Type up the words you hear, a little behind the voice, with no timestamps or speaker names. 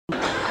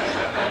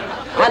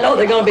I know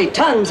there are going to be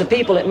tons of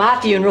people at my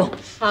funeral.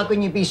 How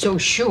can you be so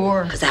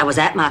sure? Because I was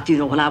at my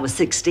funeral when I was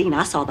 16.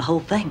 I saw the whole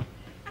thing.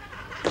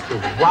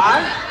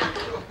 What?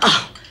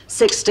 Oh,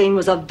 16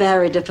 was a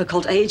very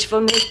difficult age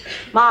for me.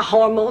 My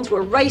hormones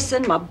were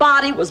racing. My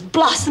body was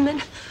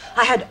blossoming.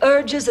 I had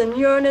urges and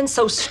yearnings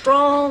so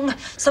strong.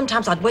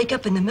 Sometimes I'd wake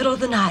up in the middle of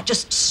the night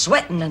just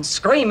sweating and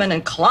screaming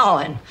and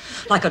clawing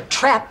like a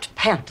trapped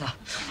panther,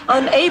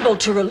 unable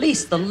to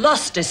release the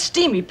lusty,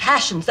 steamy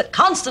passions that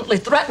constantly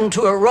threatened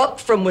to erupt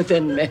from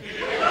within me.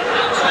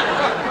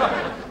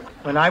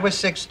 When I was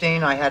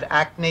 16, I had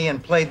acne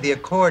and played the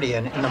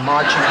accordion in the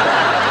marching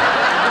band.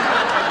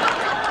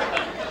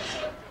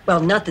 Well,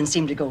 nothing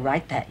seemed to go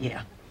right that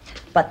year.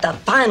 But the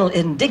final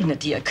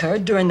indignity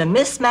occurred during the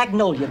Miss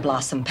Magnolia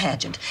Blossom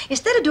pageant.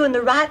 Instead of doing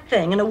the right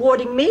thing and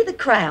awarding me the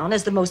crown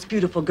as the most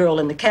beautiful girl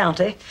in the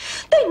county,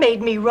 they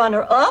made me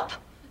runner-up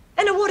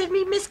and awarded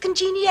me Miss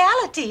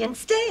Congeniality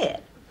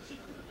instead.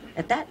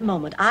 At that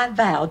moment, I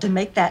vowed to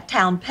make that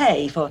town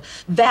pay for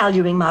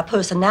valuing my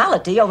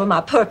personality over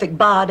my perfect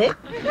body.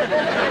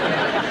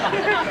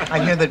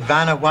 I hear that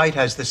Vanna White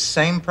has the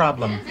same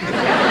problem.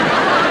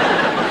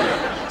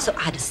 So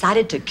I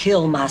decided to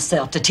kill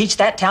myself to teach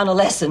that town a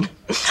lesson.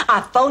 I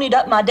phonied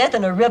up my death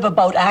in a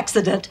riverboat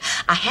accident.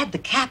 I had the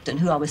captain,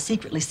 who I was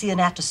secretly seeing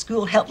after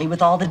school, help me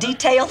with all the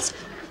details.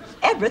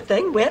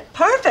 Everything went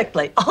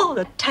perfectly. Oh,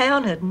 the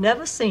town had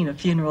never seen a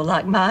funeral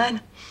like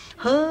mine.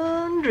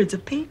 Hundreds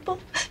of people,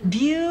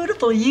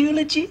 beautiful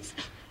eulogies.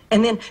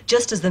 And then,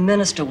 just as the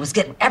minister was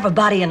getting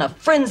everybody in a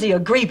frenzy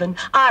of grieving,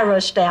 I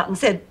rushed out and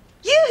said,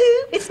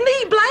 "Yoo-hoo, it's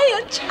me,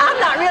 Blanche. I'm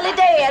not really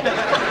dead."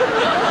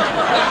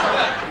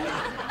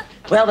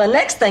 Well, the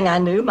next thing I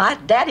knew, my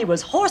daddy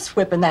was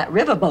horsewhipping that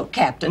riverboat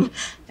captain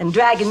and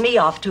dragging me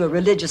off to a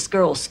religious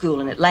girls' school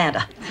in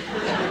Atlanta.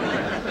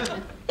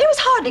 It was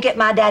hard to get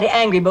my daddy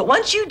angry, but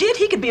once you did,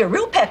 he could be a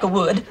real peck of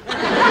wood.